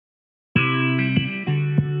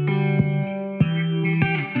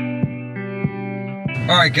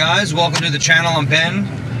Alright guys, welcome to the channel. I'm Ben.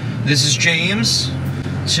 This is James.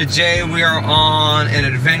 Today we are on an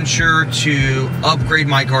adventure to upgrade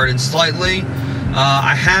my garden slightly.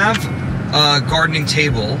 I have a gardening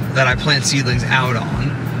table that I plant seedlings out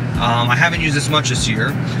on. I haven't used this much this year,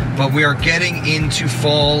 but we are getting into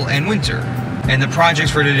fall and winter. And the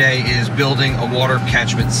project for today is building a water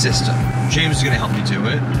catchment system. James is going to help me do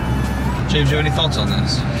it. James, do you have any thoughts on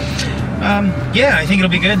this? Yeah, I think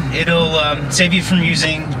it'll be good. It'll save you from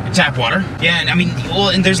using tap water. Yeah, and I mean, well,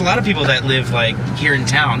 and there's a lot of people that live like here in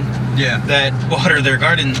town. Yeah. That water their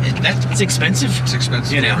garden. That's expensive. It's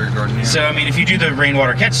expensive, you know. To water your garden. Yeah. So I mean, if you do the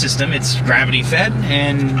rainwater catch system, it's gravity fed,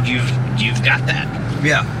 and you've got that.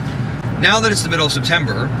 Yeah. Now that it's the middle of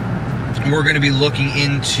September, we're going to be looking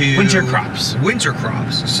into winter crops. Winter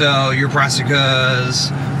crops. So your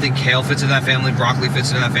brassicas, I think kale fits in that family, broccoli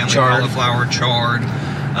fits in that family, cauliflower, chard.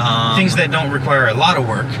 Things that don't require a lot of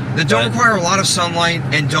work. That don't require a lot of sunlight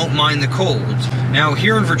and don't mind the cold. Now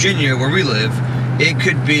here in Virginia, where we live, it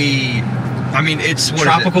could be, I mean, it's what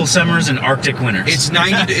tropical summers and Arctic winters. It's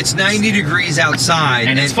 90 degrees outside,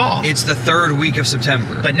 and it's fall. It's the third week of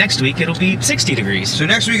September. But next week it'll be 60 degrees. So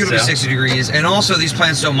next week it'll be 60 degrees, and also these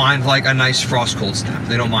plants don't mind like a nice frost cold snap.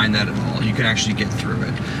 They don't mind that at all. You can actually get through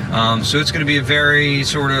it. So it's going to be a very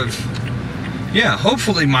sort of, yeah,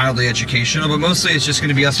 hopefully mildly educational, but mostly it's just going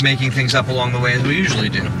to be us making things up along the way as we usually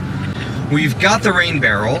do. We've got the rain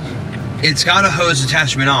barrel. It's got a hose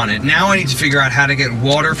attachment on it. Now I need to figure out how to get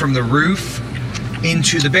water from the roof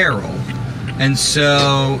into the barrel. And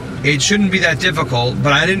so it shouldn't be that difficult,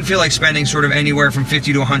 but I didn't feel like spending sort of anywhere from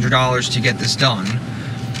 $50 to $100 to get this done.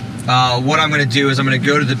 What I'm going to do is I'm going to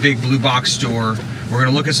go to the big blue box store. We're going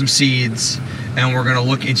to look at some seeds, and we're going to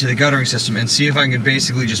look into the guttering system and see if I can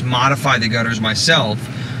basically just modify the gutters myself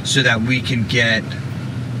so that we can get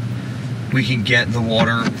the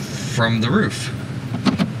water from the roof.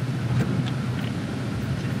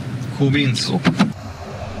 Cool beans. Cool.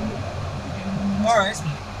 Alright,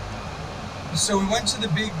 so we went to the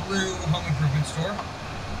big blue home improvement store.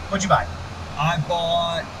 What'd you buy? I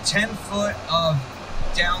bought 10 foot of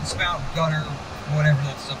downspout gutter, whatever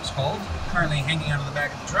that stuff is called. Currently hanging out of the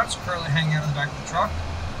back of the truck. Currently hanging out of the back of the truck.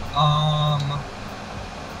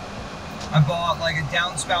 I bought like a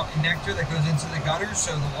downspout connector that goes into the gutter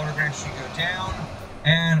so the water can actually go down.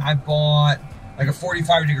 And I bought like a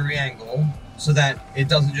 45-degree angle so that it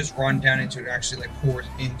doesn't just run down into it, actually like pours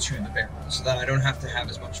into the barrel, so that I don't have to have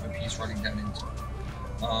as much of a piece running down into it.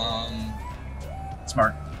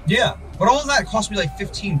 Smart. Yeah, but all of that cost me like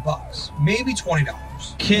 15 bucks, maybe $20.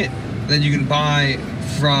 Kit that you can buy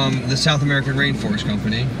from the South American Rainforest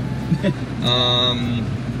Company.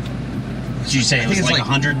 Did you say it was like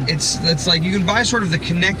 100? It's like you can buy sort of the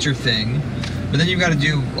connector thing, but then you've got to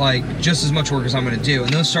do like just as much work as I'm going to do,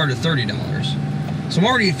 and those start at $30. So I'm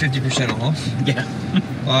already at 50% off. Yeah.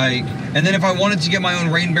 Like, and then if I wanted to get my own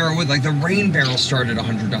rain barrel with, like the rain barrel started at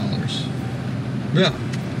 $100. Yeah.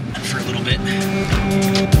 For a little bit.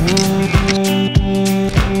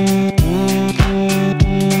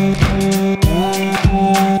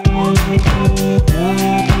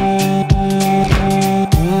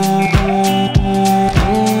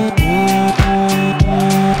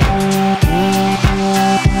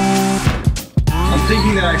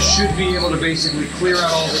 I should be able to basically clear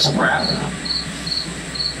out all this crap,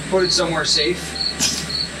 put it somewhere safe,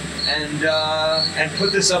 and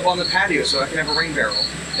put this up on the patio so I can have a rain barrel.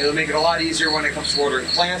 It'll make it a lot easier when it comes to watering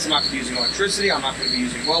plants. I'm not going to be using electricity. I'm not going to be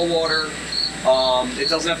using well water. It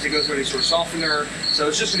doesn't have to go through any sort of softener. So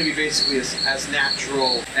it's just going to be basically as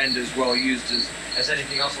natural and as well used as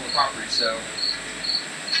anything else on the property. So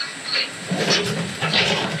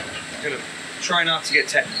I'm going to try not to get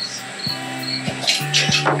tetanus.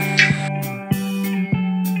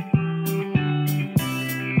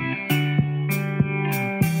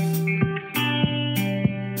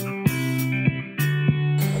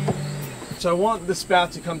 So I want the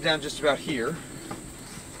spout to come down just about here.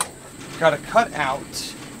 Got to cut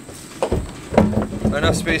out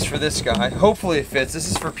enough space for this guy. Hopefully it fits. This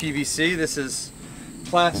is for PVC. This is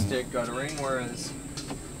plastic guttering, whereas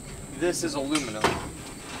this is aluminum.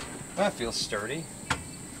 That feels sturdy.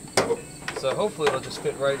 So hopefully it'll just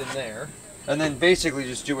fit right in there. And then basically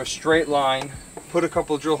just do a straight line, put a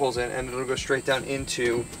couple of drill holes in, and it'll go straight down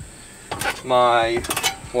into my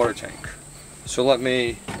water tank. So let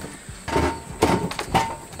me...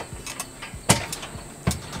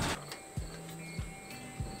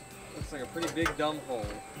 Looks like a pretty big dumb hole.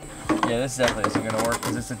 Yeah, this definitely isn't going to work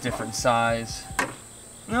because it's a different size.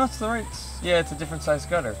 No, it's the right... Yeah, it's a different size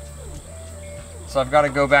gutter. So I've got to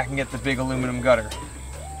go back and get the big aluminum gutter.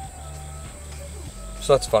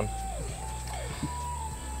 So that's fun.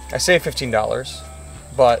 I saved $15,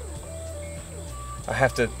 but I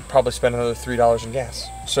have to probably spend another $3 in gas.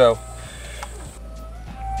 So,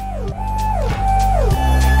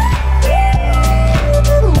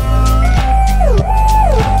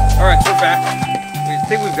 all right, so we're back. I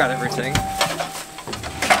think we've got everything.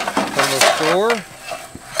 From the store.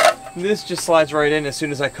 This just slides right in as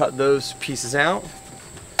soon as I cut those pieces out.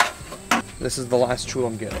 This is the last tool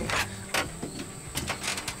I'm getting.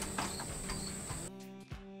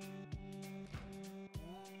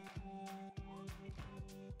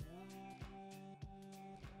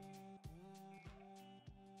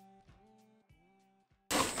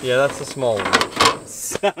 Yeah, that's the small one.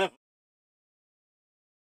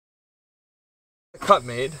 Cut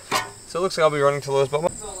made. So it looks like I'll be running to Lowe's,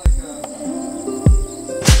 but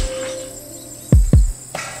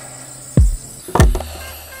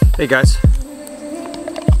hey guys.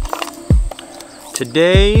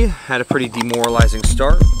 Today had a pretty demoralizing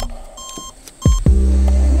start.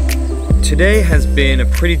 Today has been a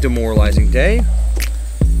pretty demoralizing day.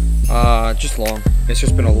 Just long. It's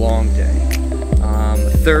just been a long day.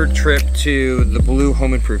 Third trip to the Blue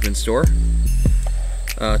Home Improvement store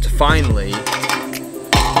to finally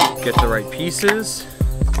get the right pieces,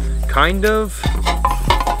 kind of.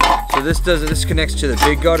 So this connects to the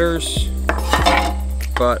big gutters,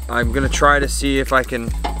 but I'm gonna try to see if I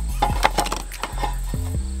can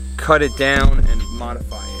cut it down and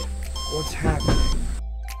modify it. What's happening?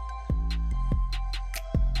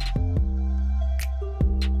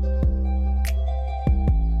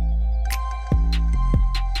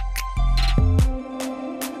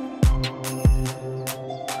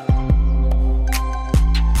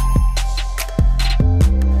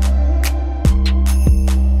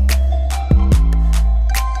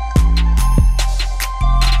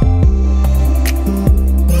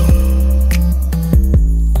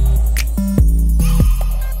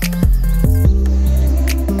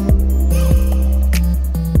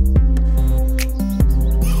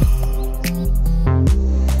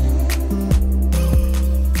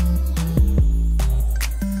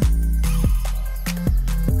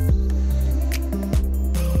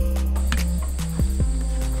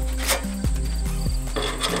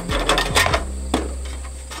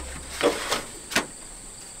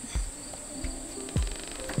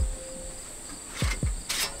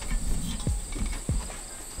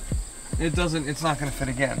 It's not gonna fit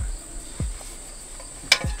again.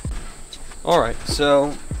 Alright,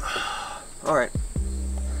 so, alright.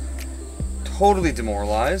 Totally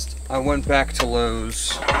demoralized. I went back to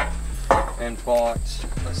Lowe's and bought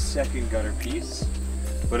a second gutter piece,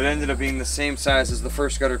 but it ended up being the same size as the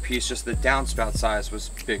first gutter piece, just the downspout size was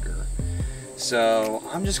bigger. So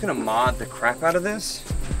I'm just gonna mod the crap out of this.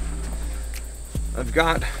 I've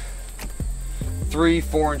got 3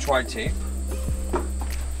 4-inch wide tape.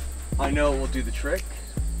 I know it will do the trick.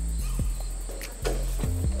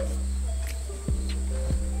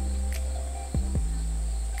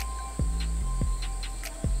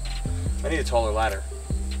 I need a taller ladder.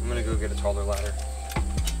 I'm gonna go get a taller ladder.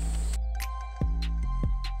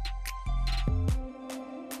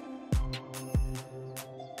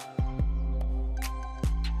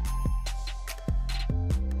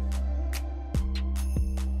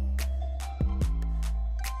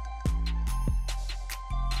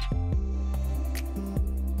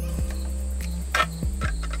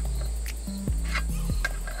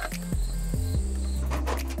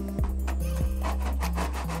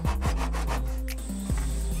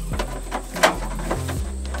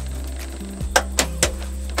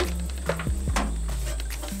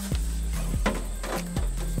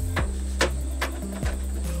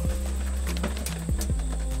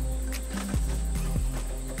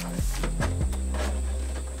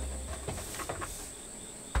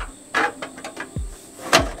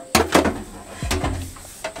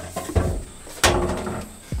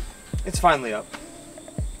 It's finally up.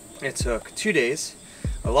 It took 2 days,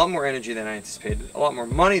 a lot more energy than I anticipated, a lot more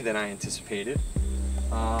money than I anticipated,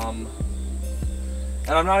 and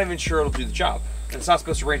I'm not even sure it'll do the job. And it's not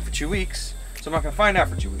supposed to rain for 2 weeks, so I'm not going to find out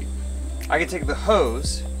for 2 weeks. I can take the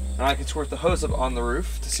hose, and I can squirt the hose up on the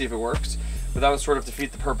roof to see if it works, but that would sort of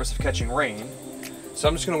defeat the purpose of catching rain, so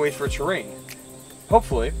I'm just going to wait for it to rain.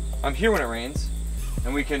 Hopefully, I'm here when it rains,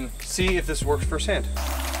 and we can see if this works firsthand.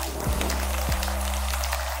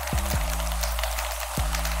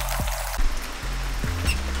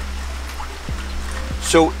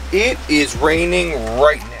 So it is raining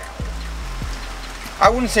right now. I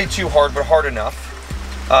wouldn't say too hard, but hard enough.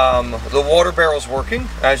 The water barrel's working.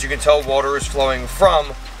 As you can tell, water is flowing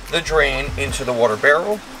from the drain into the water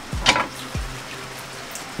barrel.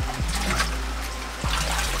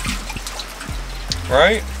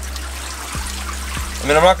 Right? I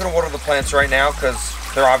mean, I'm not going to water the plants right now because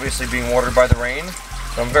they're obviously being watered by the rain.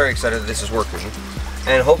 I'm very excited that this is working.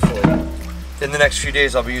 And hopefully, in the next few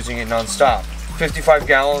days, I'll be using it non-stop. 55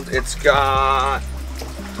 gallons. It's got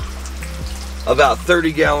about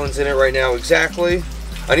 30 gallons in it right now exactly.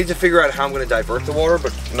 I need to figure out how I'm going to divert the water,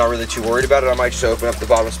 but I'm not really too worried about it. I might just open up the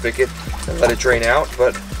bottom spigot and let it drain out.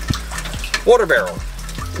 But water barrel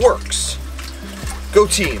works. Go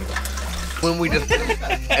team. When we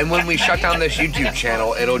shut down this YouTube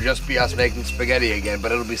channel, it'll just be us making spaghetti again,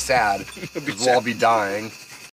 but it'll be sad because we'll all be dying.